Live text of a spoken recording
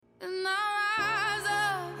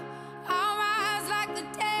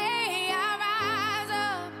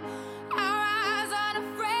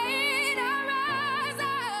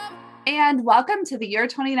and welcome to the Year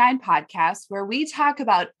 29 podcast, where we talk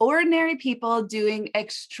about ordinary people doing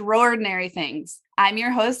extraordinary things. I'm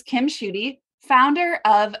your host, Kim Schutte, founder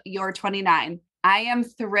of Your 29. I am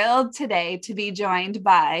thrilled today to be joined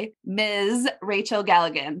by Ms. Rachel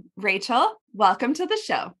Galligan. Rachel, welcome to the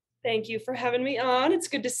show. Thank you for having me on. It's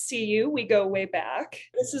good to see you. We go way back.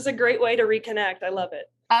 This is a great way to reconnect. I love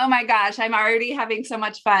it. Oh my gosh, I'm already having so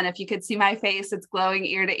much fun. If you could see my face, it's glowing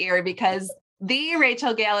ear to ear because the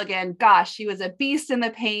Rachel Galligan, gosh, she was a beast in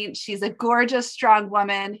the paint. She's a gorgeous, strong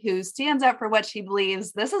woman who stands up for what she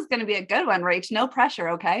believes. This is going to be a good one, Rach. No pressure,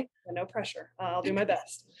 okay? No pressure. I'll do my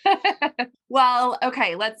best. Well,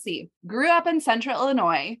 okay, let's see. Grew up in Central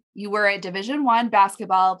Illinois. You were a Division I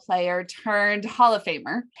basketball player turned Hall of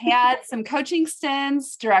Famer. Had some coaching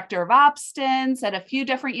stints, director of ops stints at a few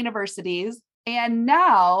different universities, and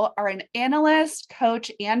now are an analyst,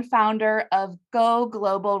 coach, and founder of Go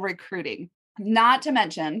Global Recruiting. Not to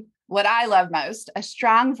mention what I love most, a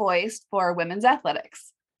strong voice for women's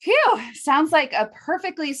athletics. Phew, sounds like a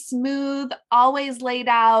perfectly smooth, always laid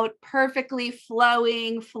out, perfectly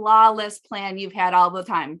flowing, flawless plan you've had all the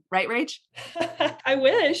time. Right, Rach? I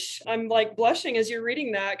wish. I'm like blushing as you're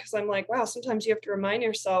reading that because I'm like, wow, sometimes you have to remind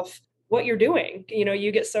yourself what you're doing. You know,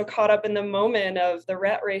 you get so caught up in the moment of the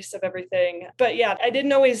rat race of everything. But yeah, I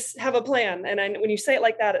didn't always have a plan. And when you say it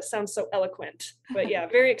like that, it sounds so eloquent. But yeah,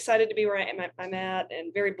 very excited to be where I'm at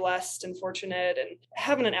and very blessed and fortunate and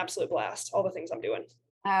having an absolute blast, all the things I'm doing.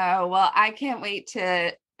 Oh, well, I can't wait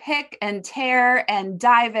to pick and tear and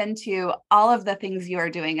dive into all of the things you are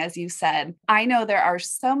doing, as you said. I know there are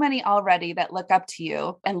so many already that look up to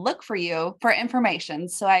you and look for you for information.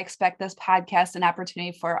 So I expect this podcast and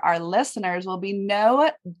opportunity for our listeners will be no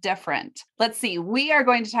different. Let's see. We are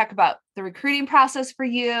going to talk about the recruiting process for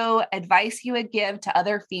you, advice you would give to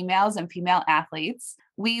other females and female athletes.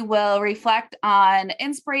 We will reflect on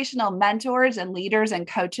inspirational mentors and leaders and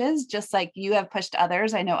coaches, just like you have pushed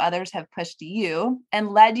others. I know others have pushed you and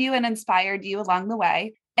led you and inspired you along the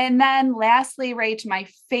way. And then lastly, Rach, my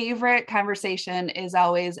favorite conversation is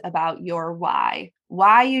always about your why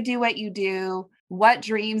you do what you do, what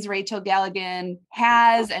dreams Rachel Galligan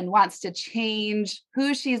has and wants to change,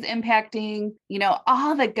 who she's impacting,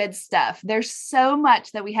 all the good stuff. There's so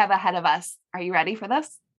much that we have ahead of us. Are you ready for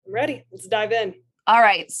this? I'm ready. Let's dive in. All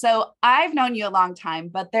right. So I've known you a long time,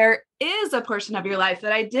 but there is a portion of your life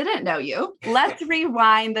that I didn't know you. Let's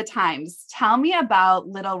rewind the times. Tell me about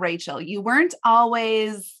little Rachel. You weren't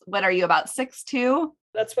always, what are you, about 6'2"?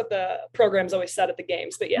 That's what the programs always said at the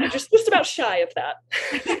games. But yeah, just about shy of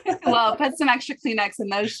that. Well, put some extra Kleenex in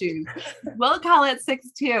those shoes. We'll call it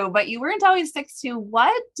 6'2", but you weren't always 6'2".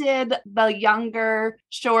 What did the younger,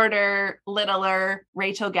 shorter, littler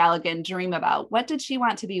Rachel Galligan dream about? What did she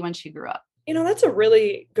want to be when she grew up? That's a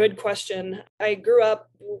really good question. I grew up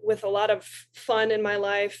with a lot of fun in my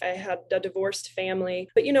life. I had a divorced family,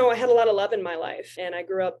 but I had a lot of love in my life. And I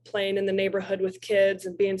grew up playing in the neighborhood with kids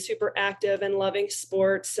and being super active and loving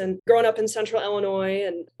sports and growing up in Central Illinois,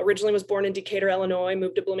 and originally was born in Decatur, Illinois,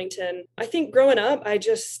 moved to Bloomington. I think growing up, I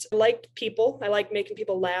just liked people. I liked making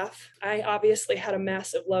people laugh. I obviously had a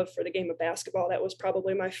massive love for the game of basketball. That was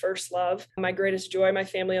probably my first love. My greatest joy. My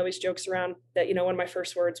family always jokes around that, one of my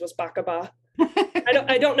first words was bakaba.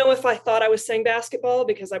 I don't know if I thought I was saying basketball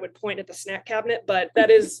because I would point at the snack cabinet, but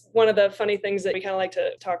that is one of the funny things that we kind of like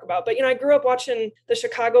to talk about. But, I grew up watching the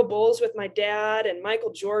Chicago Bulls with my dad and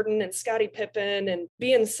Michael Jordan and Scottie Pippen and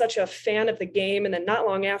being such a fan of the game. And then not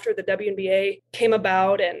long after, the WNBA came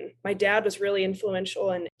about, and my dad was really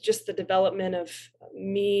influential in just the development of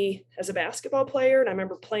me as a basketball player. And I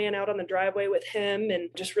remember playing out on the driveway with him and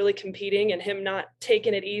just really competing and him not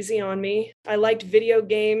taking it easy on me. I liked video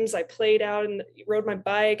games. I played out and rode my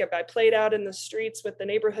bike. I played out in the streets with the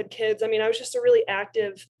neighborhood kids. I mean, I was just a really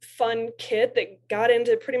active, fun kid that got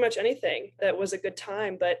into pretty much anything that was a good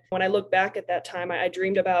time. But when I look back at that time, I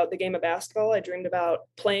dreamed about the game of basketball. I dreamed about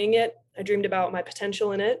playing it. I dreamed about my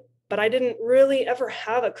potential in it. But I didn't really ever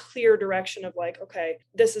have a clear direction of like, okay,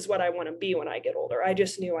 this is what I want to be when I get older. I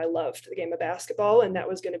just knew I loved the game of basketball, and that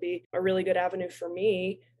was going to be a really good avenue for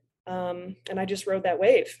me. And I just rode that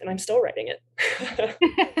wave, and I'm still riding it.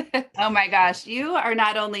 Oh my gosh. You are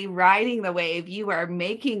not only riding the wave, you are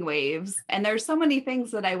making waves. And there's so many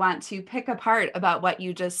things that I want to pick apart about what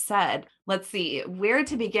you just said. Let's see, where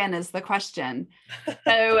to begin is the question.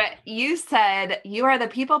 So you said you are the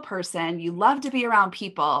people person. You love to be around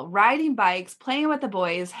people, riding bikes, playing with the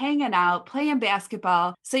boys, hanging out, playing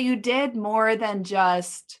basketball. So you did more than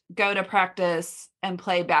just go to practice and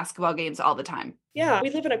play basketball games all the time. Yeah, we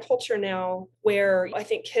live in a culture now where I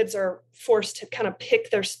think kids are forced to kind of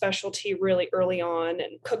pick their specialty really early on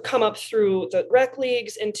and could come up through the rec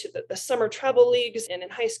leagues into the summer travel leagues, and in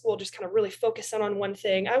high school just kind of really focus in on one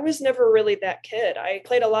thing. I was never really that kid. I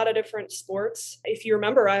played a lot of different sports. If you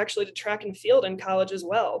remember, I actually did track and field in college as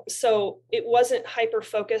well. So it wasn't hyper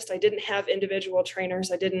focused. I didn't have individual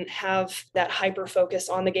trainers. I didn't have that hyper focus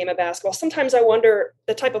on the game of basketball. Sometimes I wonder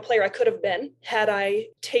the type of player I could have been had I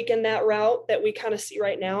taken that route that we kind of see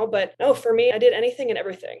right now. But no, for me, I did anything and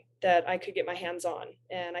everything that I could get my hands on.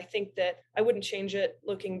 And I think that I wouldn't change it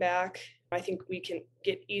looking back. I think we can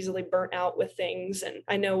get easily burnt out with things. And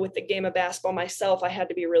I know with the game of basketball myself, I had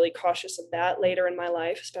to be really cautious of that later in my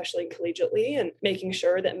life, especially collegiately, and making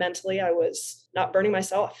sure that mentally I was not burning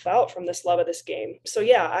myself out from this love of this game. So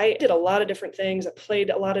yeah, I did a lot of different things. I played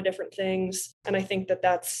a lot of different things. And I think that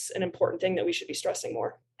that's an important thing that we should be stressing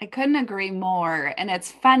more. I couldn't agree more. And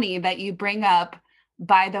it's funny that you bring up,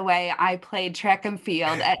 by the way, I played track and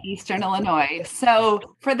field at Eastern Illinois.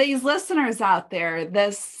 So for these listeners out there,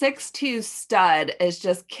 this 6'2" stud is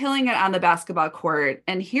just killing it on the basketball court.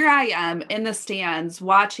 And here I am in the stands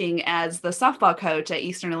watching as the softball coach at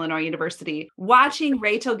Eastern Illinois University, watching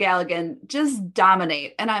Rachel Galligan just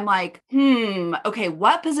dominate. And I'm like, okay,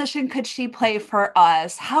 what position could she play for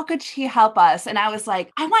us? How could she help us? And I was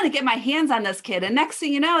like, I want to get my hands on this kid. And next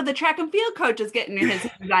thing you know, the track and field coach is getting his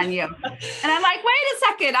hands on you. And I'm like, wait a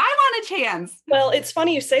second, I want a chance. Well, it's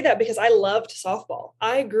funny you say that because I loved softball.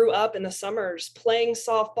 I grew up in the summers playing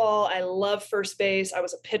softball. I love first base. I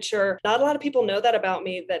was a pitcher. Not a lot of people know that about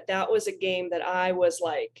me, that was a game that I was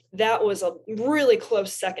like, that was a really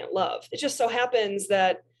close second love. It just so happens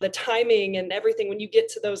that the timing and everything, when you get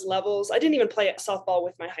to those levels, I didn't even play softball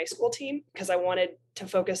with my high school team because I wanted to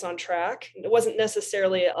focus on track. It wasn't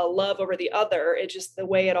necessarily a love over the other. It just the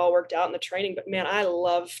way it all worked out in the training. But man, I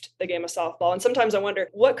loved the game of softball. And sometimes I wonder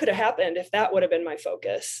what could have happened if that would have been my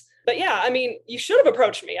focus. But yeah, I mean, you should have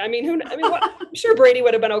approached me. I mean, I'm sure Brady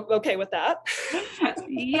would have been okay with that.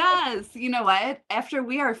 Yes. You know what? After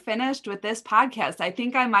we are finished with this podcast, I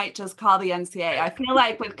think I might just call the NCAA. I feel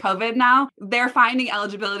like with COVID now, they're finding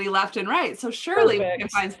eligibility left and right. So surely we can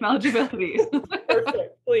find some eligibility.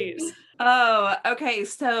 Perfect. Please. Oh, okay.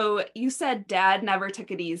 So you said Dad never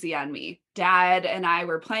took it easy on me. Dad and I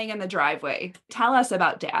were playing in the driveway. Tell us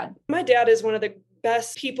about Dad. My dad is one of the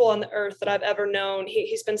best people on the earth that I've ever known.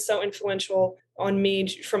 He's been so influential on me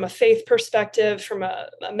from a faith perspective, from a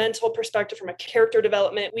mental perspective, from a character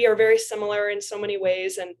development. We are very similar in so many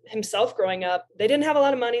ways. And himself growing up, they didn't have a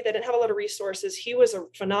lot of money. They didn't have a lot of resources. He was a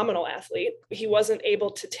phenomenal athlete. He wasn't able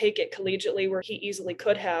to take it collegiately where he easily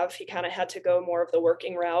could have. He kind of had to go more of the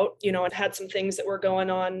working route, and had some things that were going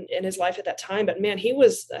on in his life at that time. But man, he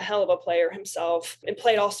was a hell of a player himself and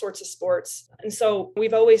played all sorts of sports. And so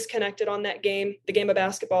we've always connected on that game, the game of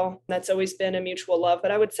basketball. That's always been a mutual love.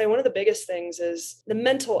 But I would say one of the biggest things is the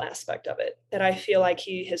mental aspect of it that I feel like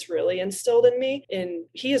he has really instilled in me. And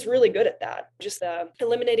he is really good at that. Just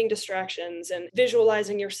eliminating distractions and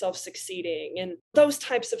visualizing yourself succeeding and those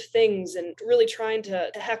types of things, and really trying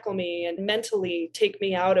to heckle me and mentally take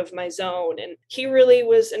me out of my zone. And he really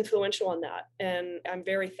was influential on that. And I'm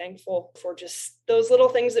very thankful for just those little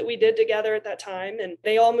things that we did together at that time. And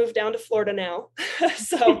they all moved down to Florida now.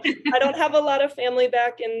 So I don't have a lot of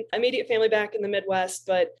immediate family back in the Midwest,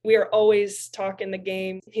 but we are always talking the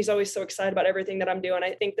game. He's always so excited about everything that I'm doing.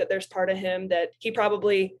 I think that there's part of him that he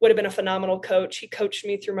probably would have been a phenomenal coach. He coached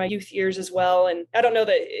me through my youth years as well. And I don't know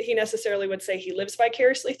that he necessarily would say he lives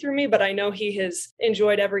vicariously through me, but I know he has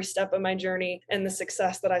enjoyed every step of my journey and the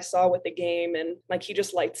success that I saw with the game. And like, he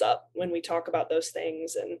just lights up when we talk about those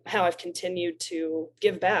things and how I've continued to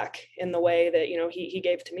give back in the way that, he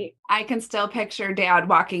gave to me. I can still picture Dad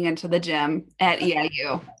walking into the gym at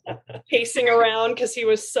EIU. Pacing around because he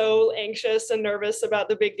was so anxious and nervous about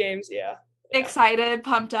the big games. Yeah. Excited,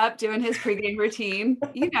 pumped up, doing his pregame routine,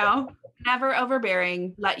 never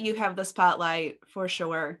overbearing, let you have the spotlight for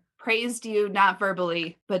sure. Praised you, not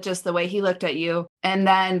verbally, but just the way he looked at you. And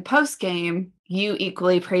then post game, you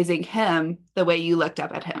equally praising him the way you looked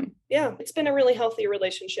up at him. Yeah, it's been a really healthy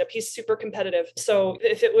relationship. He's super competitive. So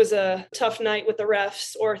if it was a tough night with the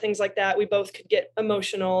refs or things like that, we both could get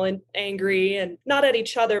emotional and angry, and not at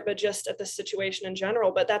each other, but just at the situation in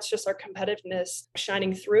general. But that's just our competitiveness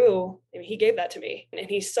shining through. I mean, he gave that to me, and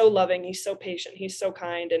he's so loving. He's so patient. He's so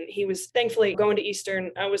kind. And he was thankfully going to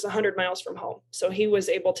Eastern. I was 100 miles from home. So he was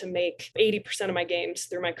able to make 80% of my games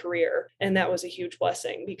through my career. And that was a huge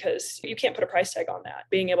blessing, because you can't put a price tag on that.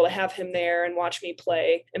 Being able to have him there and watch me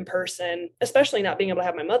play in person, especially not being able to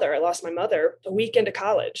have my mother. I lost my mother the week into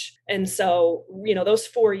college. And so, those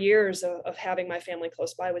 4 years of having my family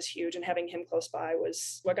close by was huge, and having him close by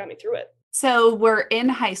was what got me through it. So we're in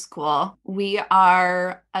high school. We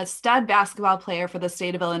are a stud basketball player for the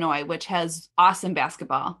state of Illinois, which has awesome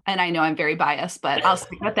basketball. And I know I'm very biased, but I'll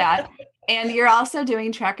stick with that. And you're also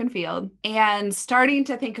doing track and field and starting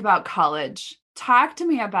to think about college. Talk to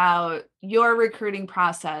me about your recruiting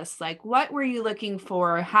process. Like, what were you looking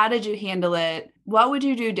for? How did you handle it? What would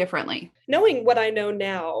you do differently? Knowing what I know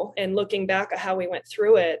now and looking back at how we went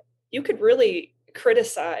through it, you could really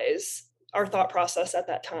criticize our thought process at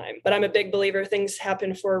that time. But I'm a big believer things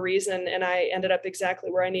happen for a reason, and I ended up exactly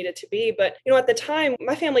where I needed to be. But, at the time,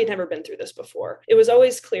 my family had never been through this before. It was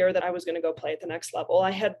always clear that I was going to go play at the next level.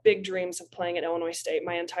 I had big dreams of playing at Illinois State.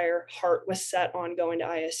 My entire heart was set on going to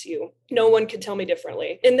ISU. No one could tell me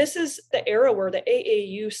differently. And this is the era where the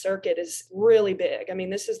AAU circuit is really big. I mean,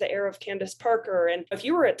 this is the era of Candace Parker. And if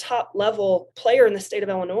you were a top level player in the state of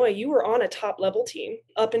Illinois, you were on a top level team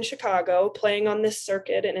up in Chicago, playing on this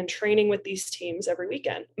circuit and training with these teams every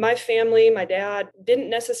weekend. My family, my dad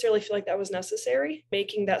didn't necessarily feel like that was necessary,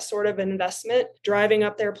 making that sort of an investment, driving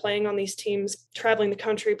up there, playing on these teams, traveling the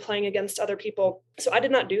country, playing against other people. So I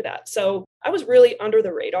did not do that. So I was really under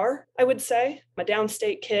the radar, I would say. I'm a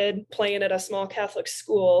downstate kid playing at a small Catholic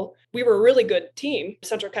school. We were a really good team.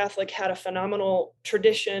 Central Catholic had a phenomenal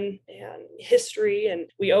tradition and history, and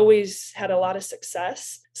we always had a lot of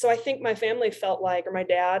success. So I think my family felt like, or my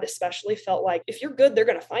dad especially felt like, if you're good, they're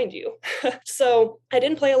going to find you. So I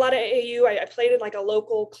didn't play a lot of AAU. I played in like a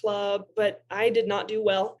local club, but I did not do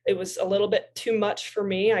well. It was a little bit too much for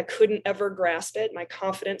me. I couldn't ever grasp it. My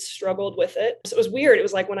confidence struggled with it. So it was weird. It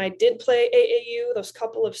was like when I did play AAU, those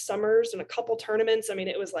couple of summers and a couple tournaments, I mean,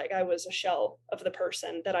 it was like I was a shell of the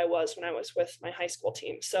person that I was when I was with my high school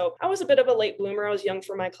team. So I was a bit of a late bloomer. I was young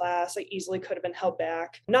for my class. I easily could have been held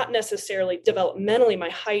back, not necessarily developmentally, my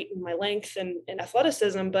height and my length and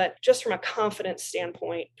athleticism, but just from a confidence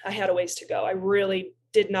standpoint, I had a ways to go. I really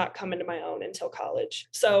did not come into my own until college.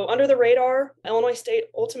 So under the radar, Illinois State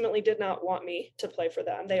ultimately did not want me to play for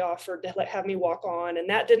them. They offered to have me walk on, and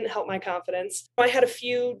that didn't help my confidence. I had a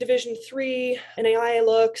few Division III NAIA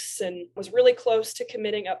looks and was really close to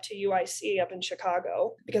committing up to UIC up in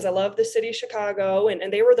Chicago, because I love the city of Chicago,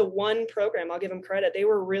 and they were the one program, I'll give them credit, they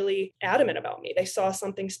were really adamant about me. They saw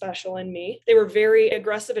something special in me. They were very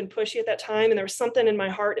aggressive and pushy at that time, and there was something in my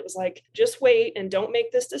heart. It was like, just wait and don't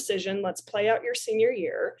make this decision. Let's play out your senior year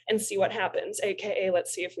and see what happens, aka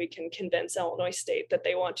let's see if we can convince Illinois State that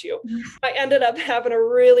they want you. I ended up having a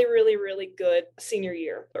really, really, really good senior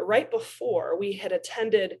year. But right before, we had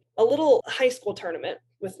attended a little high school tournament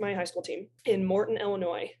with my high school team in Morton,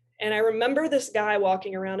 Illinois. And I remember this guy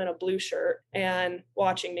walking around in a blue shirt and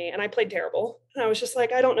watching me, and I played terrible. And I was just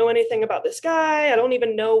like, I don't know anything about this guy. I don't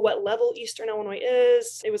even know what level Eastern Illinois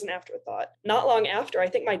is. It was an afterthought. Not long after, I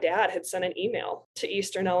think my dad had sent an email to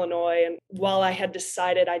Eastern Illinois. And while I had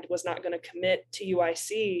decided I was not going to commit to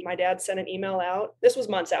UIC, my dad sent an email out. This was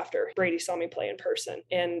months after Brady saw me play in person.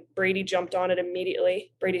 And Brady jumped on it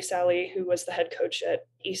immediately. Brady Sally, who was the head coach at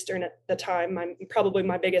Eastern at the time, probably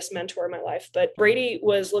my biggest mentor in my life. But Brady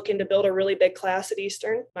was looking to build a really big class at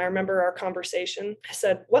Eastern. I remember our conversation. I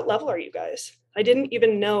said, "What level are you guys?" I didn't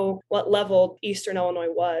even know what level Eastern Illinois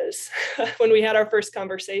was when we had our first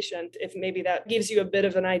conversation. If maybe that gives you a bit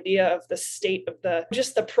of an idea of the state of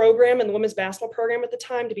just the program and the women's basketball program at the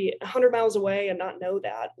time, to be 100 miles away and not know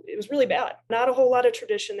that. It was really bad. Not a whole lot of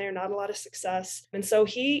tradition there, not a lot of success. And so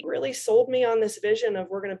he really sold me on this vision of,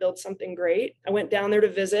 we're going to build something great. I went down there to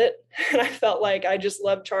visit, and I felt like I just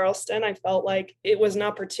loved Charleston. I felt like it was an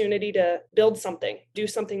opportunity to build something, do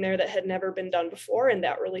something there that had never been done before. And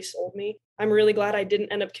that really sold me. I'm really glad I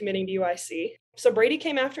didn't end up committing to UIC. So Brady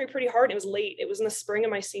came after me pretty hard. It was late. It was in the spring of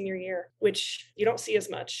my senior year, which you don't see as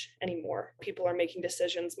much anymore. People are making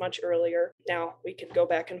decisions much earlier. Now we could go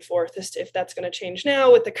back and forth as to if that's going to change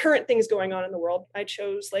now with the current things going on in the world. I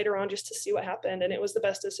chose later on just to see what happened, and it was the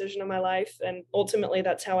best decision of my life. And ultimately,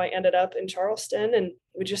 that's how I ended up in Charleston. And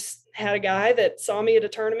we just had a guy that saw me at a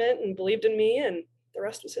tournament and believed in me, and the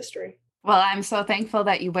rest was history. Well, I'm so thankful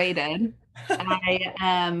that you waited. I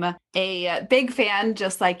am a big fan,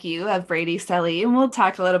 just like you, of Brady Selly, and we'll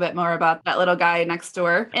talk a little bit more about that little guy next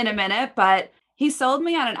door in a minute. But he sold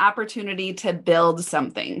me on an opportunity to build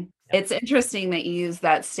something. It's interesting that you use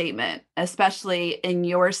that statement, especially in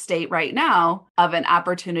your state right now, of an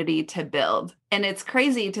opportunity to build. And it's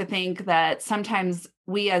crazy to think that sometimes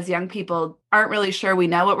we as young people aren't really sure we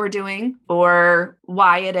know what we're doing or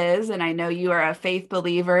why it is. And I know you are a faith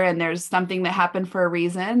believer and there's something that happened for a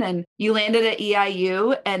reason. And you landed at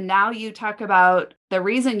EIU. And now you talk about the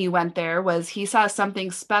reason you went there was he saw something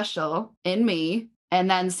special in me. And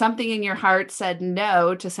then something in your heart said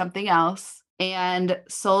no to something else and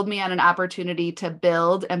sold me on an opportunity to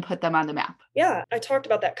build and put them on the map. Yeah, I talked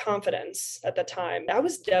about that confidence at the time. I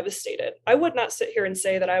was devastated. I would not sit here and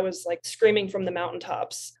say that I was like screaming from the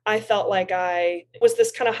mountaintops. I felt like I was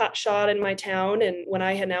this kind of hot shot in my town. And when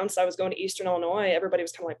I announced I was going to Eastern Illinois, everybody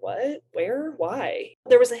was kind of like, what? Where? Why?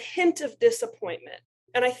 There was a hint of disappointment.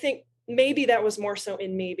 And I think maybe that was more so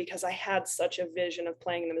in me because I had such a vision of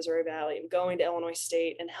playing in the Missouri Valley and going to Illinois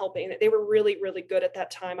State and helping. They were really, really good at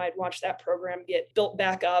that time. I'd watched that program get built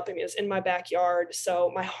back up. I mean, it was in my backyard.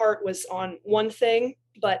 So my heart was on one thing,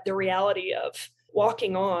 but the reality of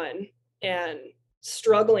walking on and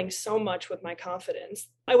struggling so much with my confidence,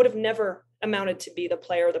 I would have never amounted to be the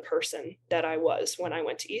player, the person that I was when I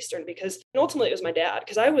went to Eastern, because ultimately it was my dad,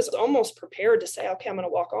 because I was almost prepared to say, okay, I'm going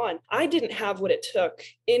to walk on. I didn't have what it took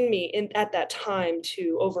in me at that time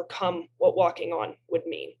to overcome what walking on would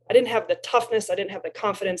mean. I didn't have the toughness. I didn't have the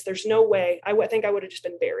confidence. There's no way. I think I would have just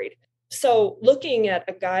been buried. So looking at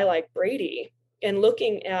a guy like Brady and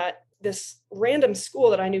looking at this random school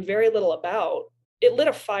that I knew very little about, it lit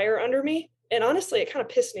a fire under me. And honestly, it kind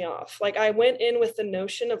of pissed me off. Like I went in with the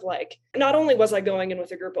notion of like, not only was I going in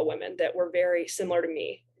with a group of women that were very similar to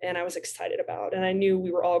me and I was excited about, and I knew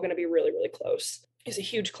we were all going to be really, really close. It was a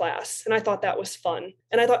huge class. And I thought that was fun.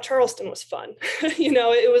 And I thought Charleston was fun.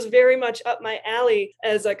 It was very much up my alley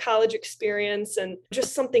as a college experience and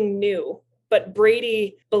just something new. But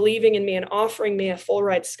Brady believing in me and offering me a full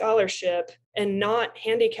ride scholarship and not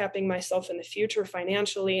handicapping myself in the future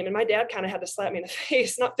financially. I mean, my dad kind of had to slap me in the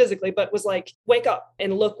face, not physically, but was like, wake up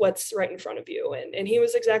and look what's right in front of you. And he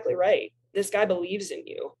was exactly right. This guy believes in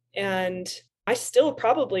you. And I still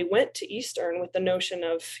probably went to Eastern with the notion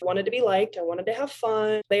of wanted to be liked. I wanted to have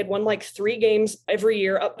fun. They had won like 3 games every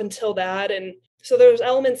year up until that. And so there's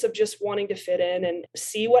elements of just wanting to fit in and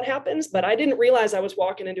see what happens. But I didn't realize I was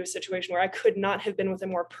walking into a situation where I could not have been with a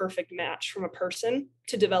more perfect match from a person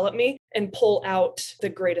to develop me and pull out the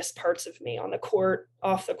greatest parts of me on the court,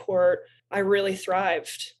 off the court. I really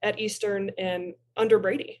thrived at Eastern and under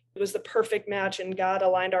Brady. It was the perfect match and God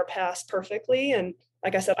aligned our paths perfectly. And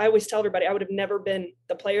like I said, I always tell everybody I would have never been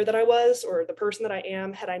the player that I was or the person that I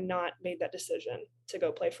am had I not made that decision to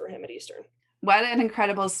go play for him at Eastern. What an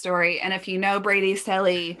incredible story. And if you know Brady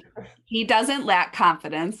Selly, he doesn't lack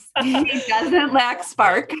confidence. He doesn't lack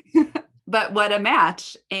spark, but what a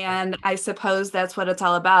match. And I suppose that's what it's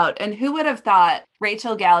all about. And who would have thought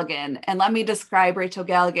Rachel Galligan? And let me describe Rachel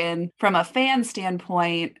Galligan from a fan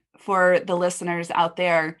standpoint for the listeners out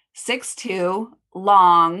there. 6'2",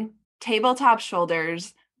 long, tabletop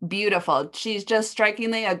shoulders, beautiful. She's just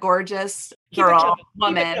strikingly a gorgeous girl,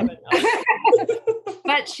 woman.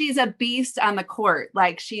 But she's a beast on the court.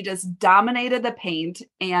 Like she just dominated the paint,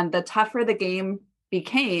 and the tougher the game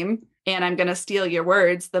became, and I'm going to steal your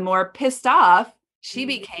words, the more pissed off she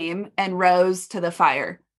became and rose to the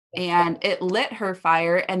fire. And it lit her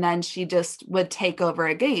fire, and then she just would take over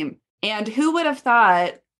a game. And who would have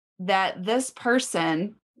thought that this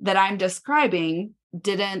person that I'm describing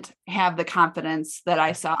didn't have the confidence that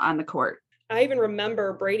I saw on the court? I even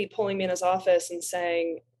remember Brady pulling me in his office and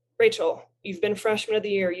saying, Rachel, you've been freshman of the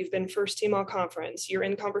year. You've been first team all conference. You're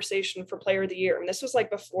in conversation for player of the year. And this was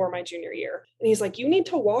like before my junior year. And he's like, you need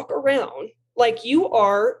to walk around like you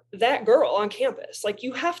are that girl on campus. Like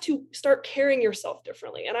you have to start carrying yourself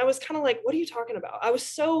differently. And I was kind of like, what are you talking about? I was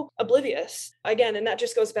so oblivious again. And that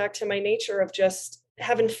just goes back to my nature of just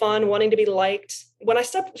having fun, wanting to be liked. When I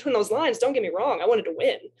stepped between those lines, don't get me wrong, I wanted to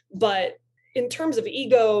win. But in terms of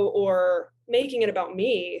ego or making it about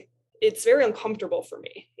me, it's very uncomfortable for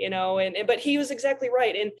me, but he was exactly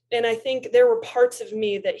right. And I think there were parts of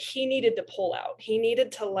me that he needed to pull out. He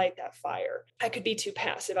needed to light that fire. I could be too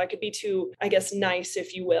passive. I could be too, I guess, nice,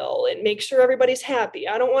 if you will, and make sure everybody's happy.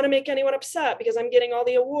 I don't want to make anyone upset because I'm getting all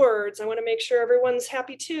the awards. I want to make sure everyone's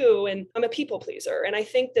happy too. And I'm a people pleaser. And I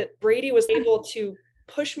think that Brady was able to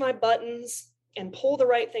push my buttons and pull the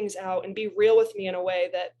right things out and be real with me in a way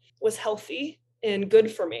that was healthy and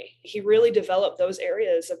good for me. He really developed those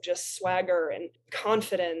areas of just swagger and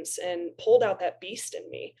confidence and pulled out that beast in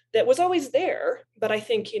me that was always there. But I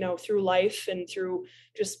think, through life and through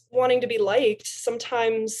just wanting to be liked,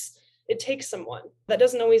 sometimes it takes someone that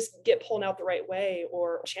doesn't always get pulled out the right way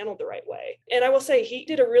or channeled the right way. And I will say he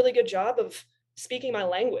did a really good job of speaking my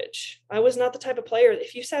language. I was not the type of player,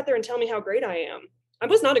 if you sat there and tell me how great I am, I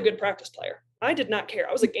was not a good practice player. I did not care.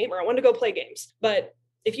 I was a gamer. I wanted to go play games. But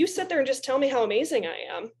if you sit there and just tell me how amazing I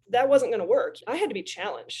am, that wasn't going to work. I had to be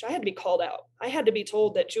challenged. I had to be called out. I had to be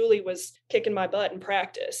told that Julie was kicking my butt in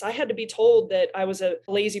practice. I had to be told that I was a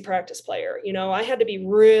lazy practice player. I had to be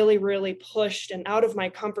really, really pushed and out of my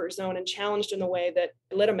comfort zone and challenged in a way that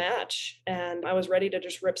lit a match. And I was ready to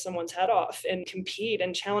just rip someone's head off and compete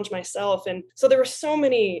and challenge myself. And so there were so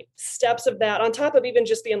many steps of that on top of even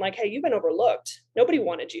just being like, hey, you've been overlooked. Nobody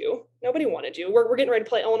wanted you. Nobody wanted you. We're getting ready to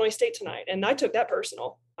play Illinois State tonight. And I took that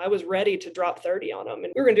personal. I was ready to drop 30 on them,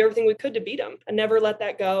 and we were going to do everything we could to beat them. I never let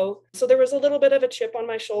that go. So there was a little bit of a chip on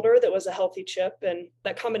my shoulder that was a healthy chip. And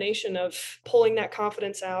that combination of pulling that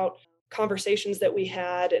confidence out, conversations that we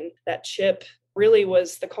had, and that chip really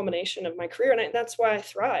was the culmination of my career. And that's why I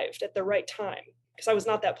thrived at the right time, because I was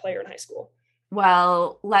not that player in high school.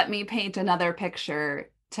 Well, let me paint another picture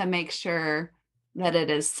to make sure that it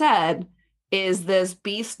is said. Is this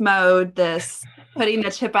beast mode, this putting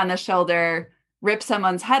the chip on the shoulder, rip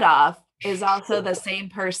someone's head off, is also the same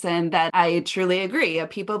person that I truly agree, a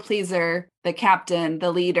people pleaser, the captain,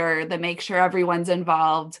 the leader, the make sure everyone's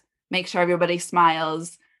involved, make sure everybody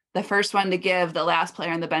smiles, the first one to give the last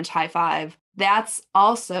player on the bench high five. That's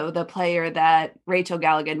also the player that Rachel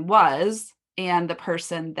Galligan was and the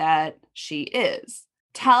person that she is.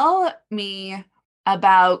 Tell me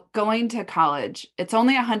about going to college. It's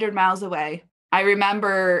only 100 miles away. I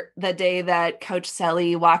remember the day that Coach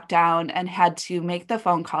Selly walked down and had to make the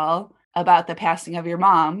phone call about the passing of your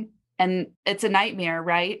mom. And it's a nightmare,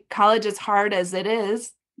 right? College, as hard as it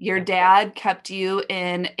is, your dad kept you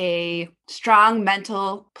in a strong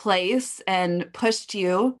mental place and pushed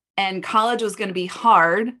you, and college was going to be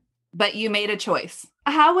hard, but you made a choice.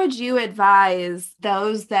 How would you advise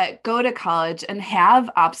those that go to college and have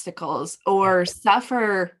obstacles or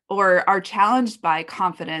suffer or are challenged by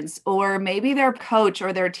confidence, or maybe their coach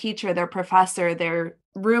or their teacher, their professor, their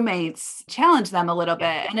roommates challenge them a little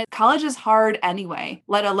bit? And college is hard anyway,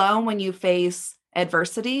 let alone when you face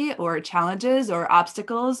adversity or challenges or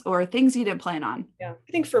obstacles or things you didn't plan on. Yeah,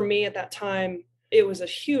 I think for me at that time, it was a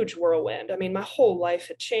huge whirlwind. I mean, my whole life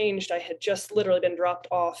had changed. I had just literally been dropped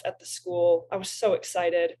off at the school. I was so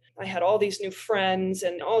excited. I had all these new friends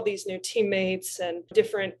and all these new teammates and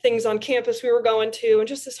different things on campus we were going to. And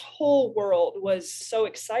just this whole world was so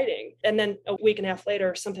exciting. And then a week and a half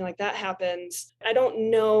later, something like that happens. I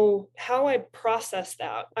don't know how I processed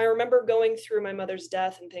that. I remember going through my mother's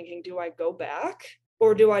death and thinking, do I go back?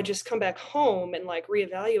 Or do I just come back home and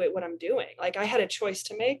reevaluate what I'm doing? I had a choice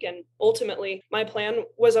to make. And ultimately, my plan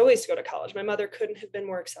was always to go to college. My mother couldn't have been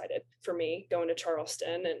more excited for me going to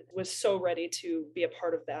Charleston and was so ready to be a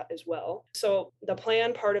part of that as well. So the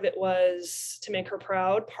plan, part of it was to make her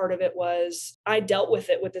proud. Part of it was I dealt with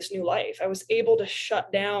it with this new life. I was able to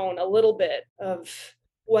shut down a little bit of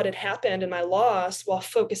what had happened and my loss while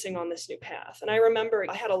focusing on this new path. And I remember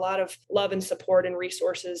I had a lot of love and support and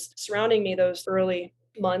resources surrounding me those early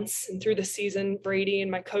months and through the season. Brady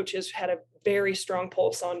and my coaches had a very strong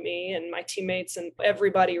pulse on me, and my teammates and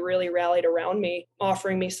everybody really rallied around me,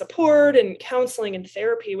 offering me support and counseling and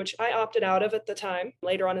therapy, which I opted out of at the time.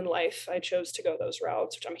 Later on in life, I chose to go those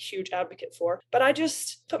routes, which I'm a huge advocate for. But I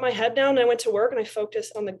just put my head down and I went to work and I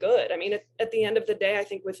focused on the good. I mean, at the end of the day, I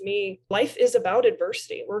think with me, life is about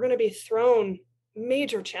adversity. We're going to be thrown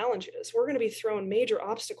major challenges. We're going to be thrown major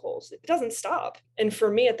obstacles. It doesn't stop. And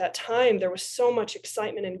for me at that time, there was so much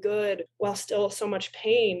excitement and good while still so much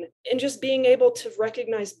pain, and just being able to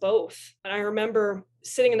recognize both. And I remember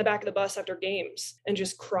sitting in the back of the bus after games and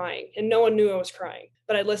just crying, and no one knew I was crying,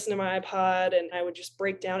 but I'd listen to my iPod and I would just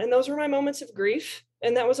break down. And those were my moments of grief.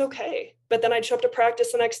 And that was okay. But then I'd show up to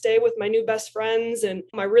practice the next day with my new best friends and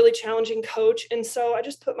my really challenging coach. And so I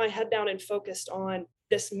just put my head down and focused on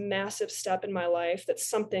this massive step in my life. That's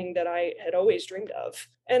something that I had always dreamed of.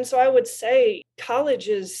 And so I would say college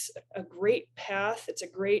is a great path. It's a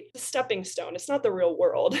great stepping stone. It's not the real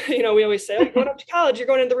world. We always say, oh, you're going up to college, you're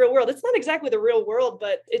going into the real world. It's not exactly the real world,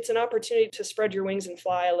 but it's an opportunity to spread your wings and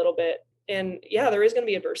fly a little bit. And yeah, there is going to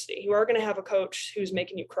be adversity. You are going to have a coach who's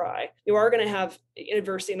making you cry. You are going to have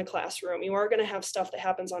adversity in the classroom. You are going to have stuff that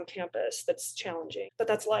happens on campus that's challenging, but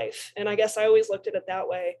that's life. And I guess I always looked at it that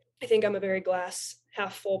way. I think I'm a very glass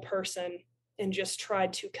half full person and just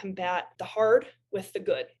tried to combat the hard with the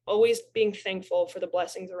good, always being thankful for the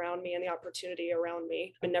blessings around me and the opportunity around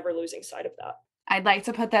me, and never losing sight of that. I'd like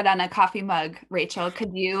to put that on a coffee mug, Rachel.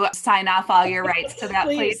 Could you sign off all your rights to that,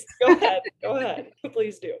 please? Please, go ahead. Go ahead.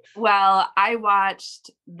 Please do. Well, I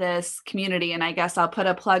watched this community, and I guess I'll put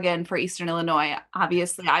a plug in for Eastern Illinois.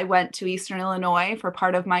 Obviously, I went to Eastern Illinois for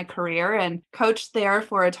part of my career and coached there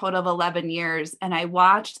for a total of 11 years. And I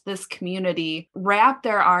watched this community wrap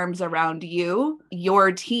their arms around you,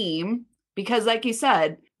 your team, because like you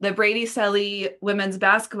said, the Brady Selly women's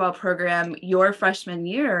basketball program, your freshman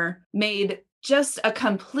year, made just a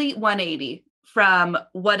complete 180 from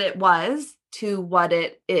what it was to what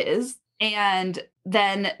it is. And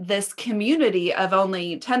then this community of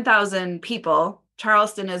only 10,000 people,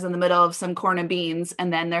 Charleston is in the middle of some corn and beans,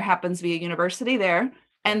 and then there happens to be a university there.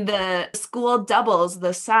 And the school doubles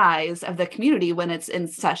the size of the community when it's in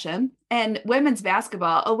session. And women's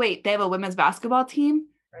basketball, oh, wait, they have a women's basketball team?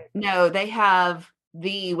 Right. No, they have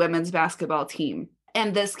the women's basketball team.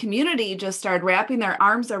 And this community just started wrapping their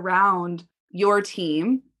arms around your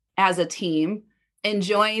team as a team,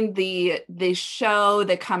 enjoying the show,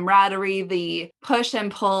 the camaraderie, the push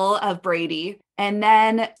and pull of Brady. And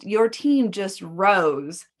then your team just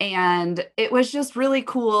rose. And it was just really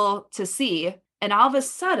cool to see. And all of a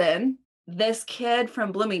sudden, this kid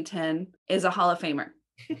from Bloomington is a Hall of Famer.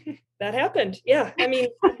 That happened. Yeah. I mean,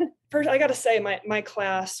 first, I got to say, my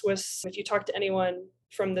class was, if you talk to anyone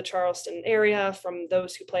from the Charleston area, from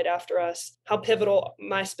those who played after us, how pivotal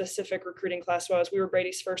my specific recruiting class was. We were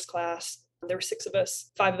Brady's first class. There were 6 of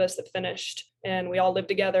us, 5 of us that finished, and we all lived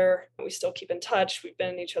together. We still keep in touch. We've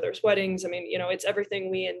been in each other's weddings. I mean, it's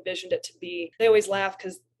everything we envisioned it to be. They always laugh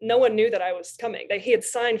because no one knew that I was coming. He had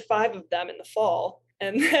signed 5 of them in the fall.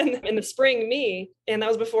 And then in the spring, me, and that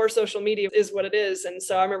was before social media is what it is. And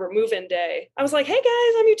so I remember move-in day. I was like, hey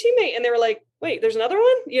guys, I'm your teammate. And they were like, wait, there's another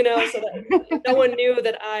one? So that no one knew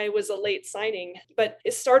that I was a late signing. But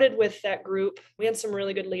it started with that group. We had some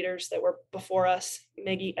really good leaders that were before us,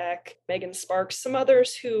 Maggie Eck, Megan Sparks, some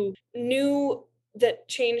others who knew that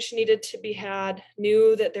change needed to be had,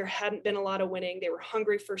 knew that there hadn't been a lot of winning. They were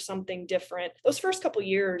hungry for something different. Those first couple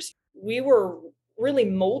years, we were really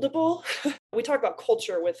moldable. We talk about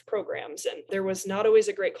culture with programs, and there was not always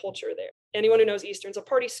a great culture there. Anyone who knows Eastern's a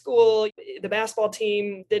party school. The basketball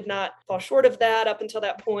team did not fall short of that up until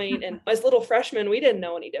that point. And as little freshmen, we didn't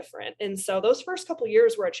know any different. And so those first couple of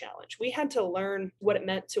years were a challenge. We had to learn what it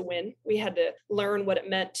meant to win. We had to learn what it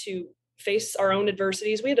meant to face our own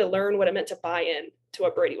adversities. We had to learn what it meant to buy in to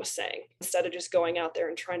what Brady was saying, instead of just going out there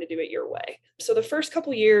and trying to do it your way. So the first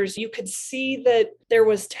couple of years, you could see that there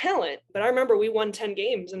was talent. But I remember we won 10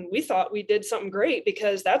 games and we thought we did something great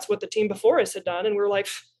because that's what the team before us had done. And we were like,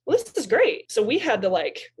 well, this is great. So we had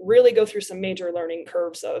to really go through some major learning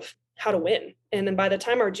curves of how to win. And then by the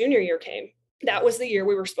time our junior year came, that was the year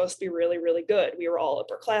we were supposed to be really, really good. We were all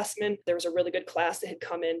upperclassmen. There was a really good class that had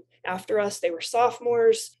come in after us. They were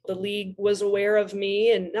sophomores. The league was aware of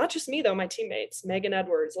me, and not just me, though, my teammates, Megan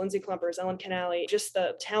Edwards, Lindsay Klumpers, Ellen Canale, just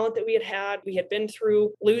the talent that we had had. We had been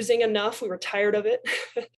through losing enough. We were tired of it,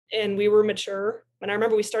 and we were mature. And I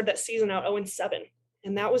remember we started that season out 0-7,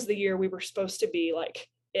 and that was the year we were supposed to be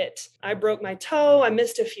it. I broke my toe. I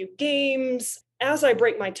missed a few games. As I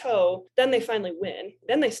break my toe, then they finally win.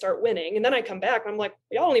 Then they start winning. And then I come back and I'm like,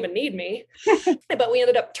 y'all don't even need me. But we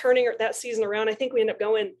ended up turning that season around. I think we ended up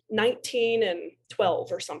going 19-12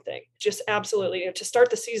 or something. Just absolutely to start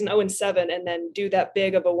the season 0-7 and then do that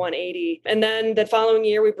big of a 180. And then the following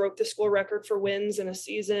year, we broke the school record for wins in a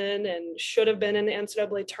season and should have been in the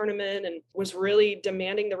NCAA tournament and was really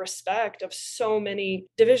demanding the respect of so many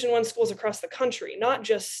Division I schools across the country, not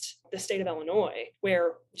just the state of Illinois,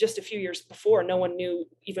 where just a few years before, no one knew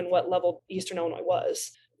even what level Eastern Illinois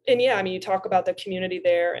was. And yeah, I mean, you talk about the community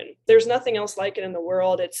there, and there's nothing else like it in the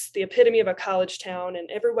world. It's the epitome of a college town, and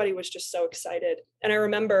everybody was just so excited. And I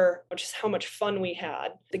remember just how much fun we had,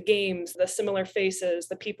 the games, the similar faces,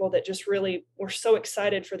 the people that just really were so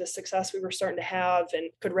excited for the success we were starting to have and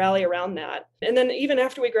could rally around that. And then even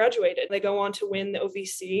after we graduated, they go on to win the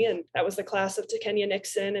OVC, and that was the class of Takenya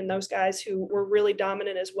Nixon and those guys who were really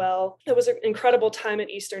dominant as well. It was an incredible time at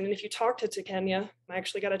Eastern. And if you talk to Takenya, I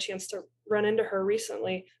actually got a chance to run into her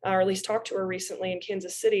recently, or at least talk to her recently in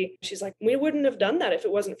Kansas City. She's like, we wouldn't have done that if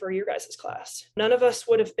it wasn't for you guys' class. None of us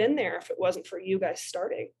would have been there if it wasn't for you guys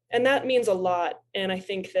starting. And that means a lot. And I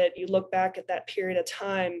think that you look back at that period of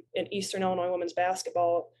time in Eastern Illinois women's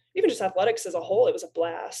basketball, even just athletics as a whole, it was a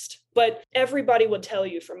blast. But everybody would tell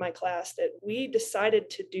you from my class that we decided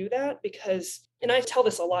to do that because, and I tell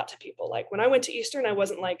this a lot to people, like when I went to Eastern, I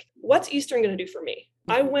wasn't like, what's Eastern going to do for me?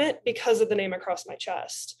 I went because of the name across my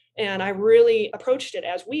chest. And I really approached it,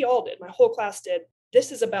 as we all did, my whole class did.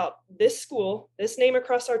 This is about this school, this name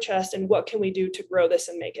across our chest, and what can we do to grow this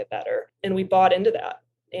and make it better? And we bought into that.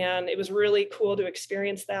 And it was really cool to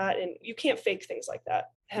experience that. And you can't fake things like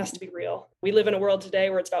that. It has to be real. We live in a world today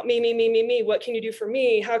where it's about me, me, me, me, me. What can you do for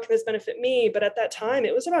me? How can this benefit me? But at that time,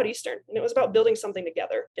 it was about Eastern, and it was about building something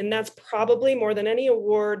together. And that's probably, more than any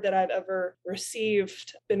award that I've ever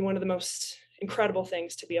received, been one of the most incredible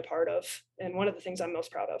things to be a part of, and one of the things I'm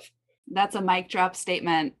most proud of. That's a mic drop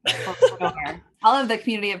statement. All of the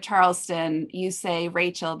community of Charleston, you say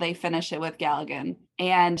Rachel, they finish it with Galligan.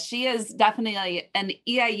 And she is definitely an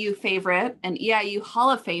EIU favorite, an EIU Hall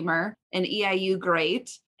of Famer, an EIU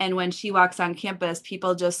great. And when she walks on campus,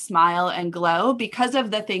 people just smile and glow because of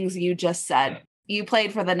the things you just said. You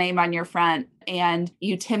played for the name on your front, and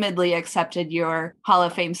you timidly accepted your Hall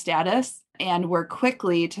of Fame status and were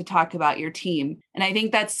quickly to talk about your team. And I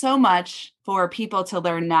think that's so much for people to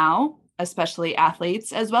learn now, especially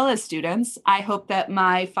athletes as well as students. I hope that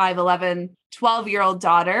my 5'11", 12-year-old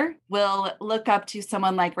daughter will look up to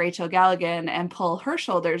someone like Rachel Galligan and pull her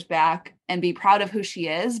shoulders back and be proud of who she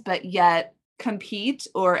is, but yet compete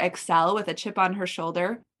or excel with a chip on her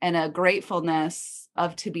shoulder and a gratefulness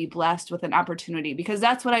of to be blessed with an opportunity. Because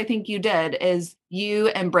that's what I think you did, is you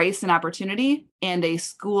embraced an opportunity, and a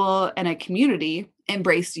school and a community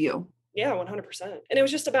embraced you. Yeah, 100%. And it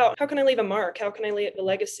was just about, how can I leave a mark? How can I leave a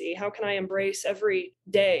legacy? How can I embrace every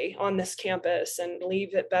day on this campus and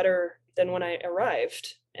leave it better than when I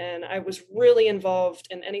arrived? And I was really involved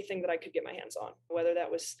in anything that I could get my hands on, whether that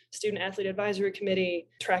was student athlete advisory committee,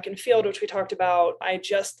 track and field, which we talked about. I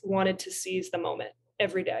just wanted to seize the moment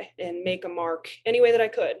every day and make a mark any way that I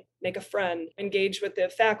could, make a friend, engage with the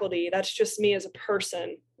faculty. That's just me as a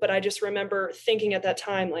person. But I just remember thinking at that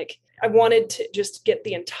time, like, I wanted to just get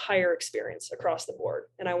the entire experience across the board.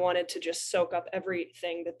 And I wanted to just soak up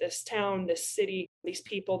everything that this town, this city, these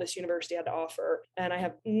people, this university had to offer. And I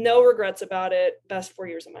have no regrets about it. Best 4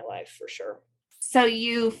 years of my life, for sure. So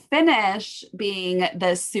you finish being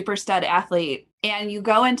this super stud athlete and you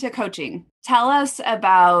go into coaching. Tell us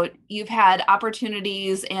about, you've had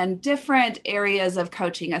opportunities and different areas of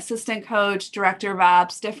coaching, assistant coach, director of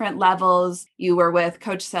ops, different levels. You were with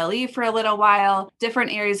Coach Sally for a little while,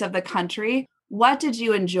 different areas of the country. What did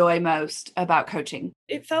you enjoy most about coaching?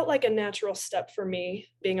 It felt like a natural step for me,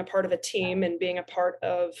 being a part of a team and being a part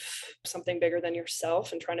of something bigger than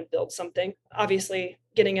yourself and trying to build something. Obviously,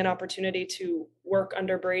 getting an opportunity to work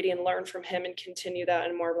under Brady and learn from him and continue that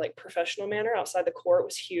in a more like professional manner outside the court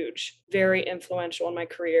was huge, very influential in my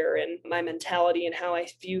career and my mentality and how I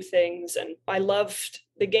view things. And I loved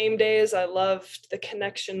the game days. I loved the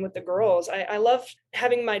connection with the girls. I loved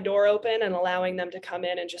having my door open and allowing them to come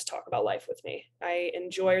in and just talk about life with me. I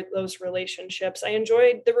enjoyed those relationships. I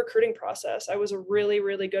enjoyed the recruiting process. I was a really,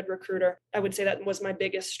 really good recruiter. I would say that was my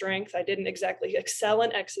biggest strength. I didn't exactly excel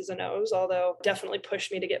in X's and O's, although definitely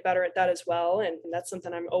pushed me to get better at that as well. And that's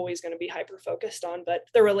something I'm always going to be hyper focused on. But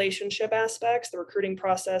the relationship aspects, the recruiting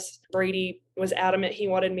process, Brady was adamant he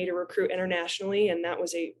wanted me to recruit internationally. And that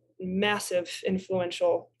was a massive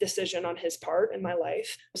influential decision on his part in my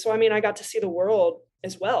life. So, I mean, I got to see the world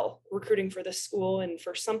as well, recruiting for this school and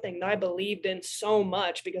for something that I believed in so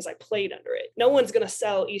much because I played under it. No one's going to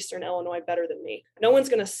sell Eastern Illinois better than me. No one's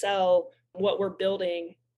going to sell what we're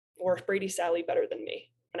building or Brady Sally better than me.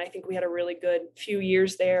 And I think we had a really good few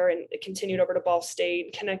years there, and it continued over to Ball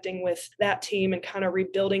State, connecting with that team and kind of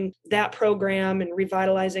rebuilding that program and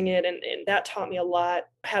revitalizing it. And that taught me a lot.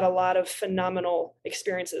 I had a lot of phenomenal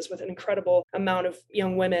experiences with an incredible amount of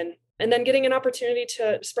young women. And then getting an opportunity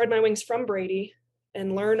to spread my wings from Brady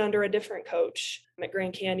and learn under a different coach at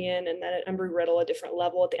Grand Canyon and then at Embry-Riddle, a different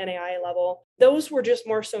level, at the NAIA level. Those were just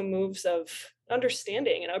more so moves of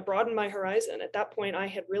understanding, and I broadened my horizon. At that point, I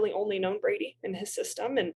had really only known Brady and his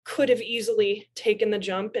system and could have easily taken the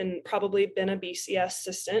jump and probably been a BCS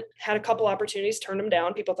assistant. Had a couple opportunities, turned them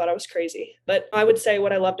down. People thought I was crazy. But I would say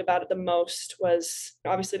what I loved about it the most was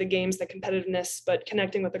obviously the games, the competitiveness, but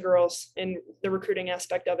connecting with the girls and the recruiting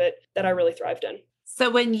aspect of it that I really thrived in. So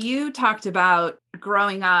when you talked about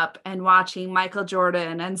growing up and watching Michael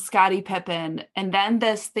Jordan and Scottie Pippen, and then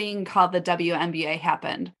this thing called the WNBA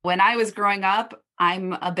happened. When I was growing up,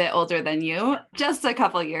 I'm a bit older than you, just a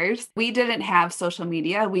couple years. We didn't have social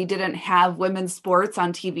media. We didn't have women's sports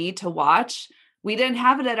on TV to watch. We didn't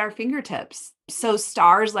have it at our fingertips. So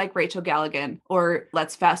stars like Rachel Galligan, or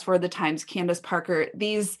let's fast forward the times, Candace Parker,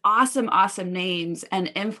 these awesome, awesome names and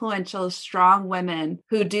influential, strong women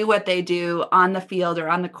who do what they do on the field or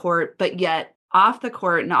on the court, but yet off the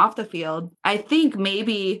court and off the field. I think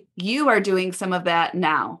maybe you are doing some of that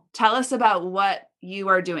now. Tell us about what you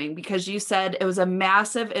are doing, because you said it was a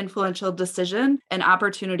massive influential decision and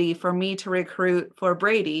opportunity for me to recruit for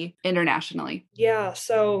Brady internationally. Yeah,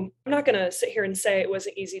 so I'm not going to sit here and say it was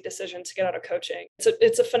an easy decision to get out of coaching.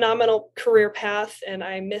 It's a phenomenal career path, and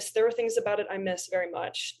there were things about it I miss very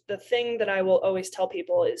much. The thing that I will always tell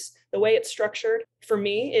people is the way it's structured, for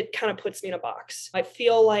me, it kind of puts me in a box. I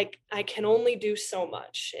feel like I can only do so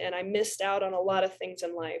much, and I missed out on a lot of things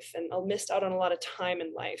in life, and I missed out on a lot of time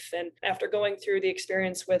in life. And after going through the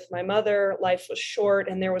experience with my mother, life was short,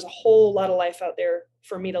 and there was a whole lot of life out there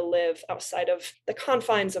for me to live outside of the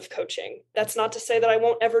confines of coaching. That's not to say that I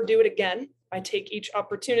won't ever do it again. I take each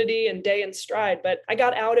opportunity and day in stride, but I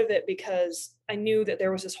got out of it because I knew that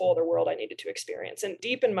there was this whole other world I needed to experience. And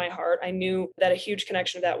deep in my heart, I knew that a huge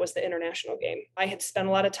connection to that was the international game. I had spent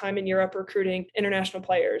a lot of time in Europe recruiting international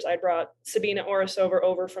players. I brought Sabina Orisova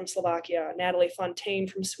over from Slovakia, Natalie Fontaine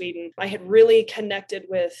from Sweden. I had really connected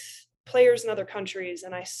with players in other countries,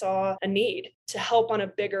 and I saw a need to help on a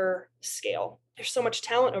bigger scale. There's so much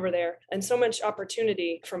talent over there and so much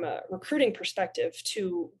opportunity from a recruiting perspective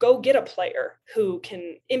to go get a player who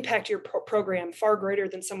can impact your program far greater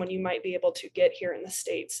than someone you might be able to get here in the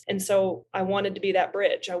States. And so I wanted to be that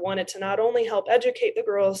bridge. I wanted to not only help educate the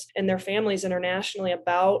girls and their families internationally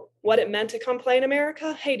about what it meant to come play in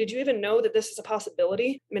America. Hey, did you even know that this is a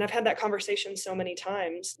possibility? I mean, I've had that conversation so many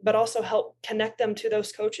times, but also help connect them to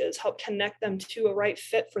those coaches, help connect them to a right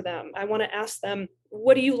fit for them. I want to ask them,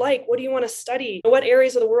 what do you like? What do you want to study? What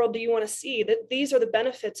areas of the world do you want to see? That these are the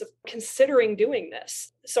benefits of considering doing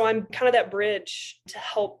this. So I'm kind of that bridge to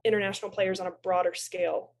help international players on a broader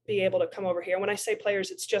scale be able to come over here. When I say players,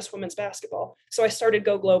 it's just women's basketball. So I started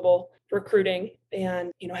Go Global recruiting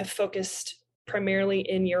and, have focused primarily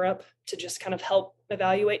in Europe to just kind of help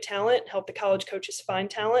evaluate talent, help the college coaches find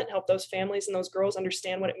talent, help those families and those girls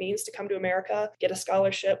understand what it means to come to America, get a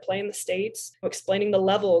scholarship, play in the States, explaining the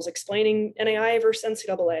levels, explaining NAIA versus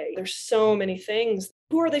NCAA. There's so many things.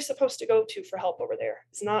 Who are they supposed to go to for help over there?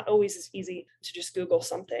 It's not always as easy to just Google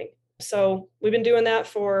something. So we've been doing that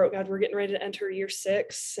we're getting ready to enter year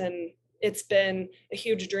 6, and it's been a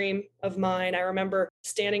huge dream of mine. I remember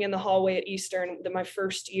standing in the hallway at Eastern my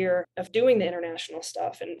first year of doing the international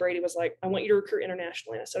stuff. And Brady was like, I want you to recruit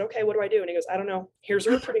internationally. And I said, okay, what do I do? And he goes, I don't know. Here's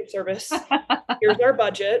a recruiting service. Here's our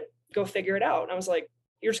budget. Go figure it out. And I was like,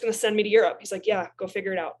 you're just going to send me to Europe? He's like, yeah, go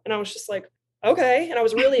figure it out. And I was just like, okay. And I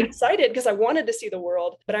was really excited because I wanted to see the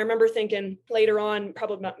world. But I remember thinking later on,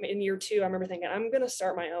 probably in year 2, I remember thinking, I'm going to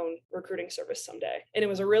start my own recruiting service someday. And it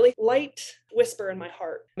was a really light whisper in my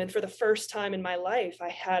heart. And for the first time in my life, I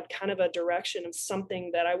had kind of a direction of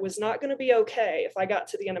something that I was not going to be okay if I got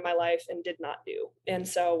to the end of my life and did not do. And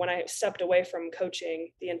so when I stepped away from coaching,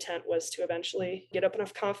 the intent was to eventually get up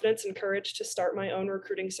enough confidence and courage to start my own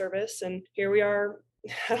recruiting service. And here we are,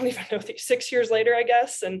 I don't even know, 6 years later, I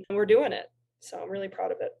guess, and we're doing it. So I'm really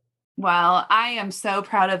proud of it. Well, I am so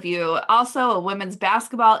proud of you. Also a women's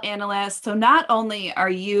basketball analyst. So not only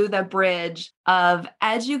are you the bridge of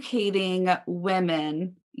educating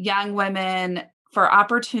women, young women, for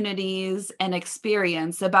opportunities and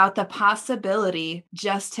experience about the possibility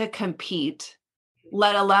just to compete,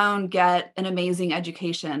 let alone get an amazing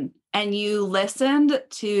education. And you listened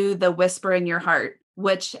to the whisper in your heart,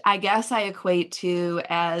 which I guess I equate to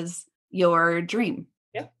as your dream.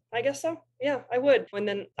 Yeah, I guess so. Yeah, I would. And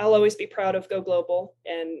then I'll always be proud of Go Global,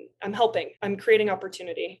 and I'm helping. I'm creating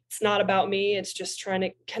opportunity. It's not about me. It's just trying to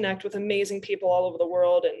connect with amazing people all over the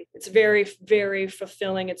world. And it's very, very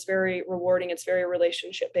fulfilling. It's very rewarding. It's very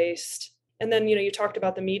relationship based. And then, you talked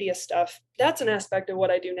about the media stuff. That's an aspect of what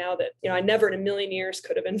I do now that, I never in a million years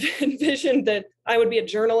could have envisioned that I would be a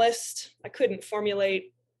journalist. I couldn't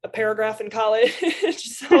formulate a paragraph in college.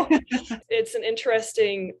 So it's an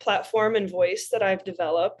interesting platform and voice that I've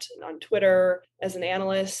developed on Twitter as an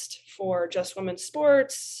analyst for Just Women's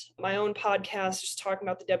Sports, my own podcast, just talking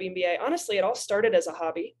about the WNBA. Honestly, it all started as a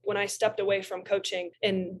hobby. When I stepped away from coaching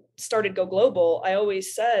and started Go Global, I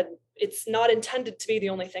always said, it's not intended to be the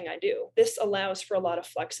only thing I do. This allows for a lot of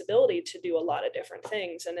flexibility to do a lot of different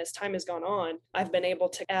things. And as time has gone on, I've been able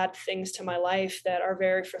to add things to my life that are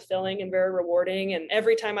very fulfilling and very rewarding. And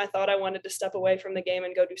every time I thought I wanted to step away from the game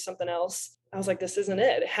and go do something else, I was like, this isn't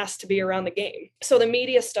it. It has to be around the game. So the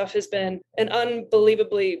media stuff has been an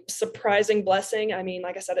unbelievably surprising blessing. I mean,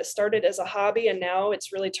 like I said, it started as a hobby and now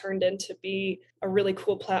it's really turned into be a really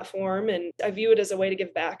cool platform. And I view it as a way to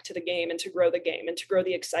give back to the game and to grow the game and to grow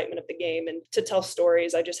the excitement of the game and to tell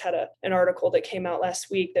stories. I just had an article that came out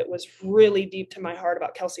last week that was really deep to my heart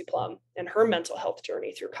about Kelsey Plum and her mental health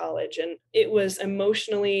journey through college. And it was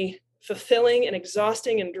emotionally fulfilling and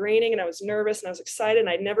exhausting and draining. And I was nervous and I was excited and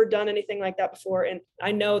I'd never done anything like that before. And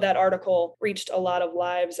I know that article reached a lot of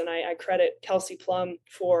lives, and I credit Kelsey Plum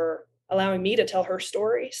for allowing me to tell her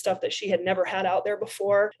story, stuff that she had never had out there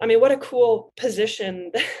before. I mean, what a cool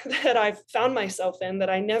position that I've found myself in, that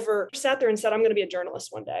I never sat there and said, I'm going to be a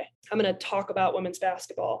journalist one day. I'm going to talk about women's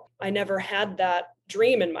basketball. I never had that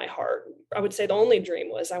dream in my heart. I would say the only dream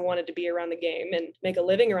was I wanted to be around the game and make a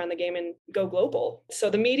living around the game and go global. So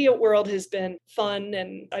the media world has been fun,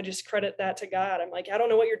 and I just credit that to God. I'm like, I don't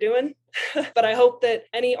know what you're doing, but I hope that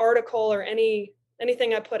any article or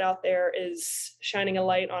anything I put out there is shining a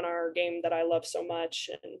light on our game that I love so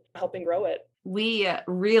much and helping grow it. We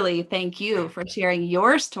really thank you for sharing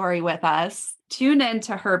your story with us. Tune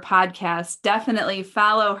into her podcast. Definitely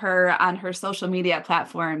follow her on her social media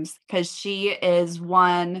platforms, because she is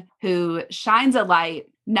one who shines a light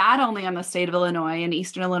not only on the state of Illinois and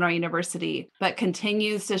Eastern Illinois University, but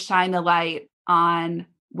continues to shine the light on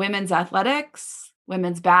women's athletics,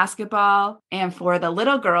 women's basketball, and for the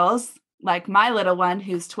little girls like my little one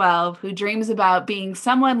who's 12, who dreams about being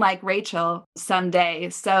someone like Rachel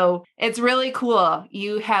someday. So it's really cool.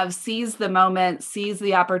 You have seized the moment, seized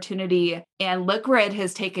the opportunity, and look where it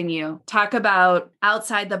has taken you. Talk about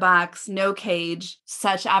outside the box, no cage,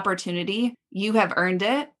 such opportunity. You have earned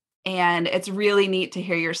it. And it's really neat to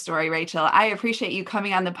hear your story, Rachel. I appreciate you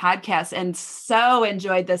coming on the podcast and so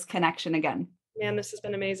enjoyed this connection again. Man, this has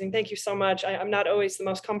been amazing. Thank you so much. I'm not always the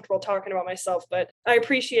most comfortable talking about myself, but I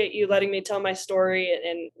appreciate you letting me tell my story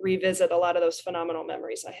and revisit a lot of those phenomenal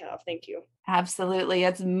memories I have. Thank you. Absolutely.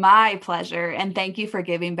 It's my pleasure. And thank you for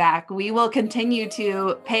giving back. We will continue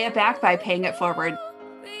to pay it back by paying it forward.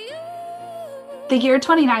 The Year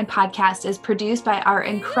 29 podcast is produced by our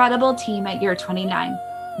incredible team at Year 29.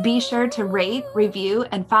 Be sure to rate, review,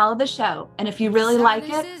 and follow the show. And if you really like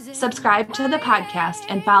it, subscribe to the podcast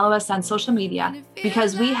and follow us on social media,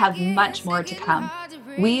 because we have much more to come.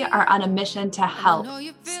 We are on a mission to help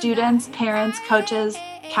students, parents, coaches,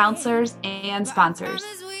 counselors, and sponsors.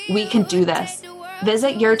 We can do this.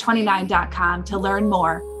 Visit year29.com to learn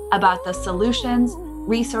more about the solutions,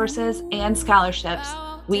 resources, and scholarships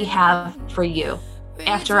we have for you.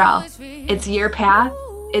 After all, it's your path,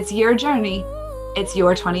 it's your journey, it's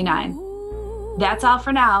your 29. That's all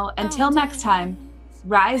for now. Until next time,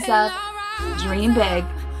 rise up, dream big,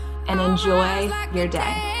 and enjoy your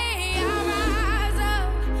day.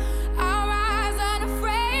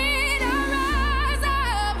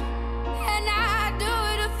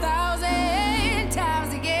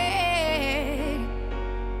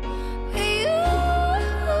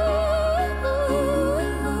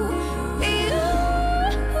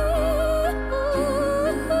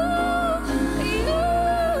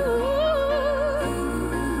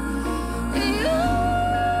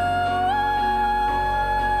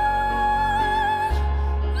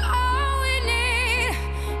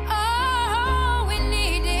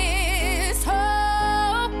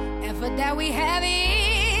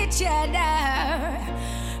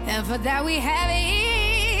 For that we have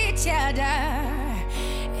each other,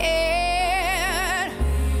 and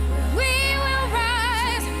we will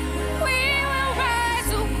rise, we will rise,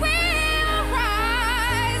 we will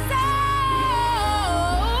rise,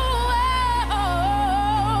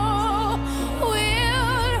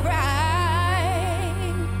 we'll rise.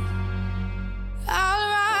 I'll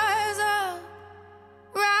rise up,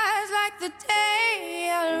 rise like the day,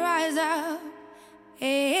 I'll rise up.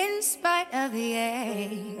 In spite of the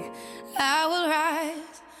ache, I will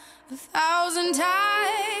rise 1,000 times.